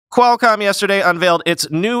Qualcomm yesterday unveiled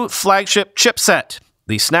its new flagship chipset,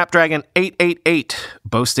 the Snapdragon 888,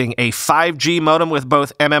 boasting a 5G modem with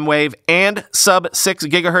both mmWave and sub-6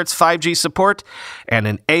 gigahertz 5G support, and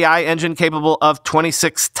an AI engine capable of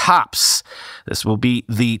 26 TOPS. This will be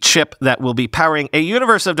the chip that will be powering a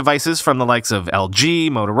universe of devices from the likes of LG,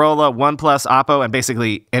 Motorola, OnePlus, Oppo, and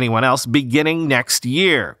basically anyone else beginning next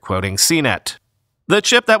year, quoting CNET. The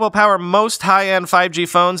chip that will power most high-end 5G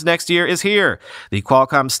phones next year is here, the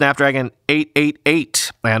Qualcomm Snapdragon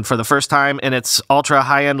 888. And for the first time in its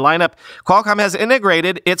ultra-high-end lineup, Qualcomm has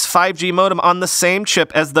integrated its 5G modem on the same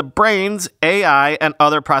chip as the brains, AI, and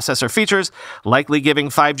other processor features, likely giving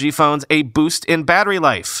 5G phones a boost in battery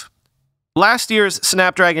life. Last year's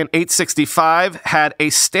Snapdragon 865 had a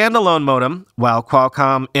standalone modem, while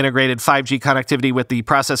Qualcomm integrated 5G connectivity with the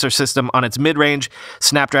processor system on its mid-range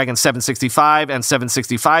Snapdragon 765 and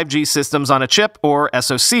 765G systems on a chip, or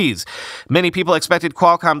SoCs. Many people expected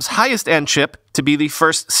Qualcomm's highest-end chip to be the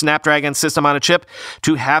first Snapdragon system on a chip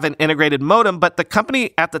to have an integrated modem, but the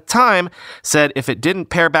company at the time said if it didn't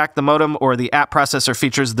pair back the modem or the app processor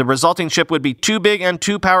features, the resulting chip would be too big and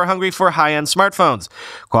too power-hungry for high-end smartphones.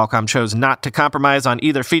 Qualcomm chose not to compromise on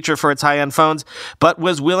either feature for its high-end phones, but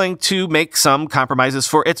was willing to make some compromises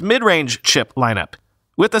for its mid-range chip lineup.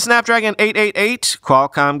 With the Snapdragon 888,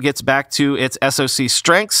 Qualcomm gets back to its SoC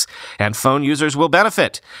strengths, and phone users will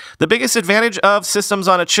benefit. The biggest advantage of systems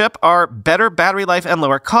on a chip are better battery life and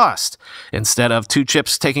lower cost. Instead of two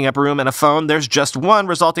chips taking up room in a phone, there's just one,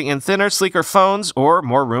 resulting in thinner, sleeker phones or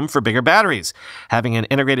more room for bigger batteries. Having an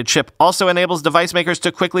integrated chip also enables device makers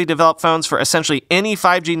to quickly develop phones for essentially any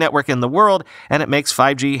 5G network in the world, and it makes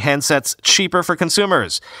 5G handsets cheaper for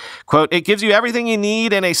consumers. Quote, "It gives you everything you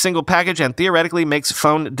need in a single package and theoretically makes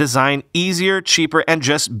phone design easier, cheaper, and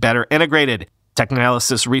just better integrated,"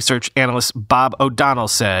 Technalysis research analyst Bob O'Donnell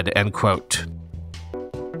said, end quote.